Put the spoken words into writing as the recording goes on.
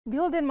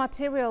Building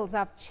materials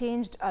have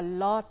changed a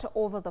lot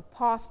over the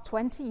past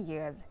 20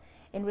 years.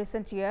 In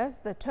recent years,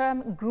 the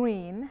term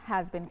green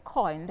has been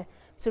coined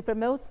to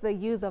promote the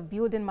use of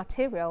building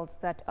materials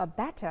that are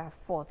better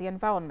for the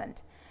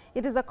environment.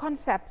 It is a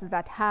concept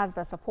that has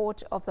the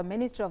support of the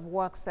Ministry of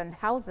Works and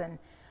Housing,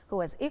 who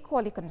is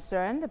equally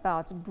concerned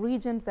about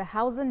bridging the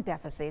housing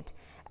deficit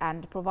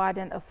and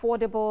providing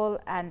affordable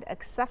and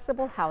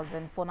accessible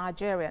housing for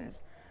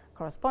Nigerians.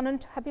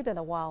 Correspondent Habida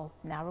Lawal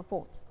now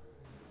reports.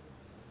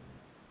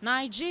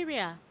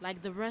 Nigeria,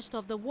 like the rest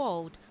of the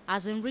world,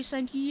 has in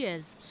recent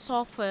years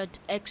suffered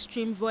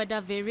extreme weather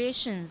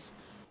variations,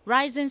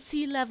 rising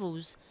sea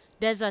levels,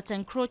 desert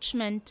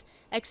encroachment,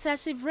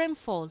 excessive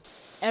rainfall,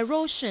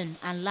 erosion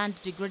and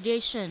land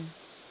degradation.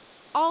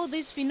 All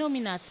these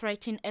phenomena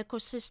threaten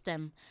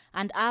ecosystem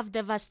and have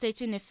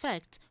devastating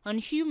effect on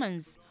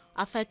humans,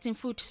 affecting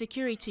food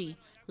security,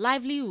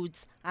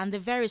 livelihoods and the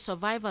very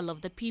survival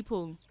of the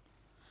people.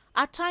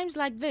 At times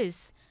like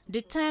this,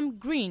 the term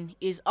green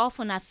is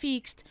often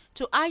affixed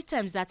to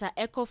items that are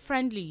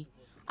eco-friendly,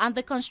 and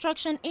the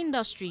construction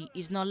industry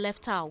is not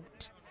left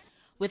out.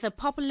 With a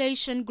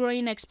population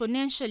growing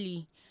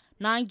exponentially,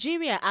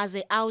 Nigeria has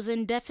a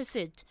housing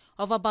deficit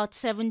of about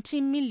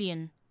 17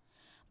 million.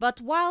 But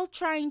while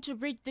trying to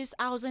bridge this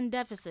housing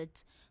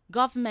deficit,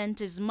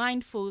 government is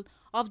mindful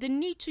of the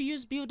need to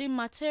use building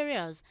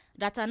materials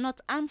that are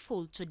not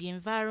harmful to the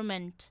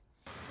environment.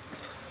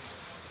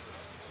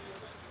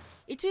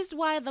 It is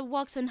why the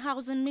Works and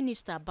Housing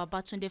Minister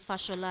Babatunde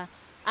Fashola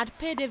had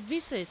paid a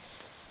visit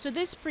to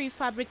this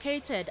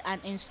prefabricated and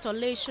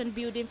installation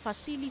building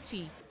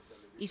facility.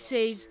 He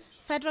says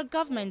federal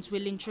government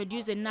will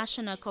introduce a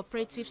national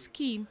cooperative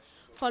scheme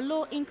for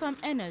low-income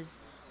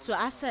earners to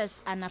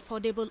access an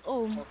affordable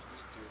home.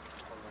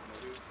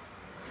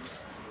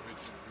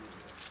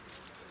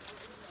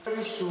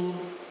 Very soon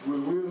we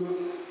will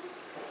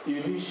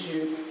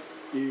initiate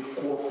a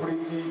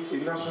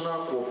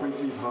national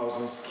cooperative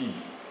housing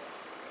scheme.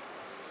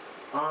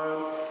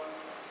 And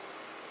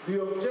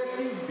the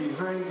objective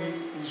behind it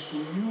is to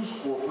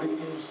use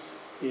cooperatives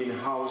in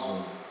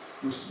housing.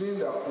 We've seen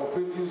that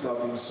cooperatives have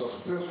been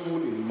successful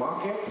in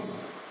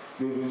markets,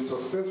 they've been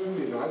successful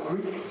in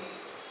agri,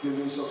 they've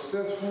been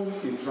successful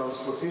in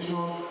transportation.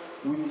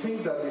 We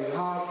think that they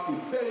have a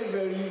very,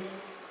 very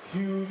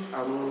huge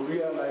and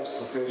unrealized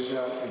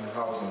potential in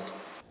housing.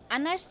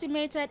 An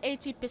estimated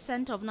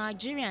 80% of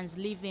Nigerians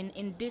living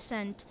in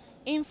decent,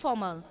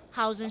 informal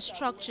housing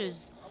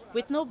structures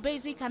with no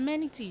basic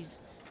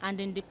amenities and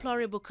in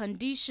deplorable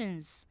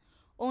conditions.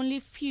 Only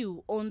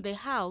few own the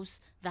house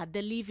that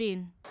they live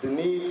in. The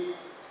need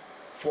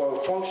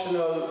for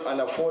functional and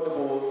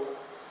affordable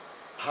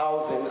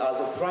housing as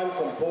a prime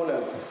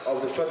component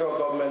of the federal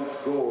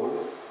government's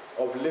goal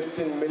of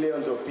lifting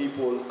millions of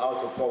people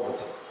out of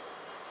poverty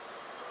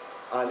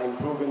and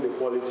improving the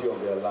quality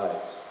of their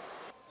lives.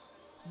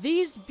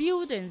 These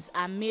buildings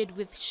are made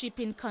with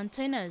shipping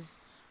containers.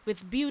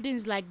 With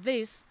buildings like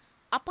this,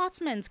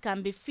 apartments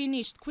can be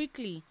finished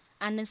quickly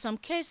and in some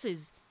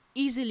cases,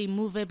 easily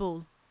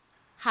movable.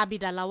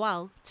 Habida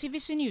Lawal,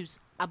 TVC News,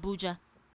 Abuja.